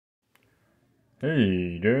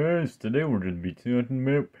Hey guys, today we're going to be talking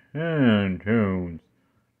about pinecone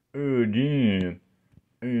again.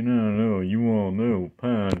 And I know you all know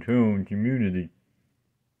pinecone community.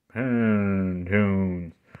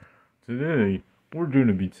 Pinecones. Today we're going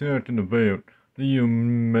to be talking about the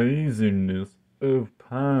amazingness of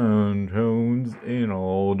pinecones in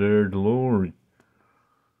all their glory.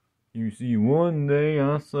 You see, one day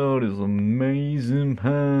I saw this amazing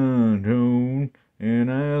pinecone.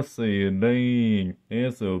 And I said, dang,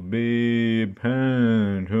 that's a big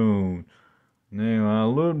pinecone. Now I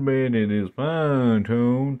looked back at this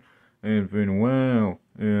pinecone and thought, wow,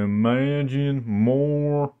 imagine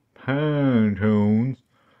more pinecones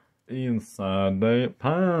inside that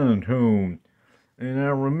pinecone. And I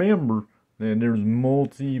remember that there's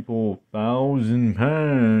multiple thousand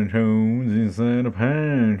pinecones inside a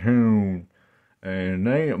pinecone. And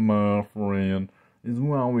that, my friend, is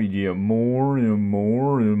why we get more and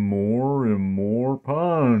more and more and more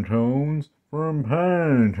pinecones from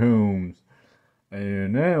pinecones.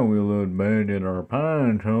 And now we look back at our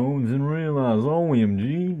pinecones and realize,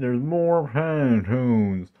 OMG, there's more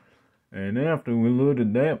pinecones. And after we look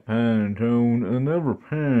at that pinecone, another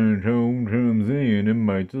pinecone comes in and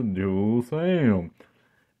makes a dual sound.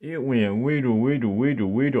 It went whittle, whittle,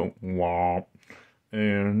 whittle, whittle, whop.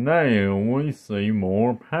 And now we see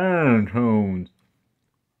more pinecones.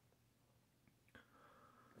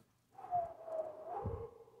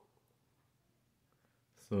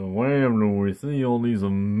 So after we see all these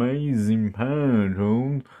amazing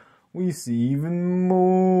pinecones, we see even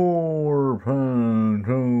more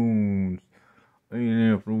pinecones.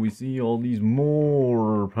 And after we see all these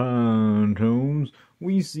more pinecones,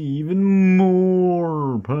 we see even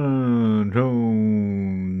more pinecones.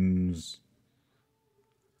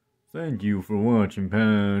 Thank you for watching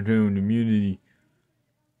Pinecone Community.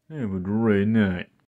 Have a great night.